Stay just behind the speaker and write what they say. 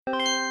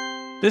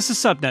This is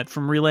Subnet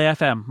from Relay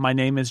FM. My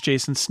name is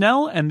Jason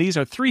Snell, and these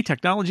are 3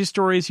 technology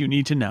stories you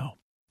need to know.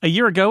 A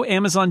year ago,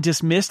 Amazon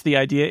dismissed the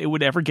idea it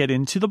would ever get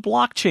into the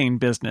blockchain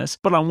business,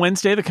 but on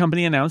Wednesday, the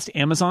company announced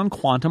Amazon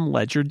Quantum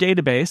Ledger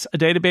Database, a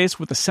database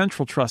with a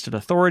central trusted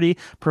authority,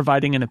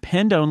 providing an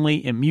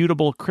append-only,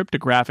 immutable,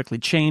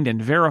 cryptographically chained,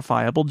 and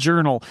verifiable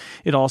journal.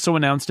 It also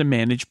announced a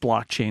managed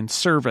blockchain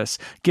service.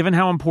 Given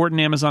how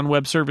important Amazon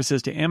Web Services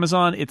is to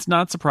Amazon, it's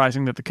not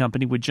surprising that the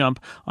company would jump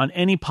on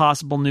any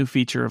possible new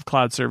feature of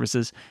cloud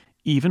services,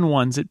 even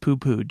ones it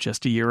poo-pooed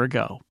just a year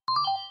ago.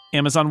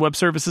 Amazon Web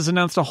Services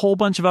announced a whole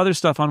bunch of other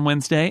stuff on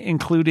Wednesday,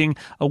 including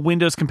a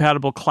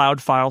Windows-compatible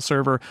cloud file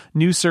server,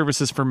 new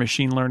services for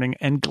machine learning,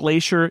 and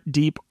Glacier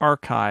Deep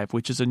Archive,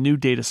 which is a new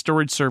data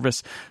storage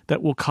service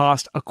that will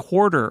cost a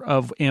quarter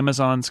of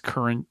Amazon's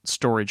current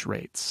storage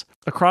rates.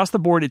 Across the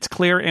board, it's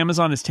clear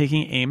Amazon is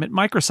taking aim at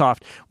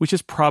Microsoft, which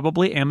is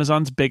probably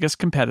Amazon's biggest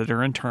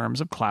competitor in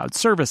terms of cloud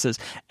services.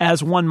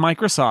 As one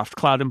Microsoft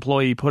cloud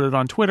employee put it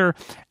on Twitter,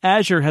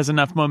 Azure has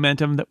enough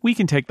momentum that we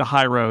can take the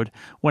high road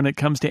when it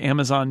comes to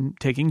Amazon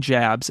taking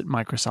jabs at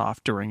Microsoft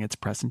during its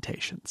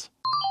presentations.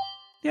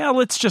 Yeah,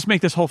 let's just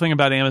make this whole thing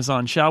about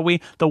Amazon, shall we?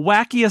 The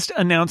wackiest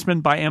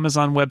announcement by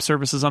Amazon Web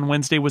Services on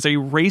Wednesday was a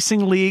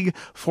racing league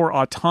for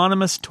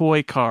autonomous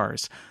toy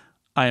cars.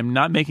 I am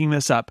not making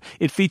this up.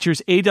 It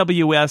features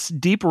AWS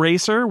Deep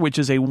Racer, which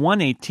is a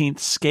 1/18th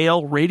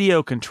scale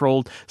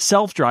radio-controlled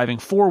self-driving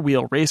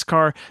 4-wheel race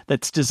car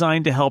that's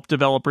designed to help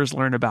developers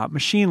learn about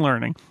machine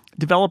learning.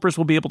 Developers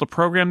will be able to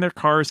program their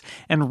cars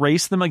and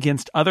race them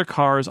against other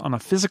cars on a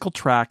physical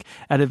track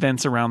at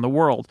events around the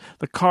world.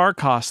 The car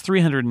costs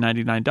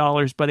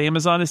 $399, but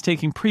Amazon is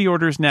taking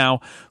pre-orders now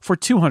for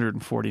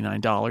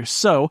 $249.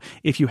 So,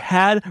 if you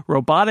had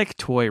robotic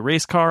toy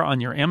race car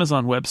on your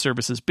Amazon Web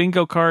Services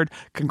bingo card,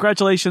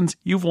 congratulations,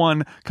 you've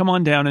won. Come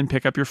on down and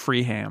pick up your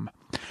free ham.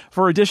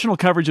 For additional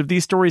coverage of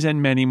these stories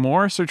and many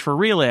more, search for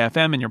Relay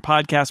FM in your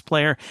podcast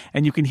player,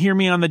 and you can hear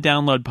me on the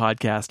Download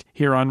podcast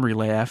here on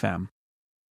Relay FM.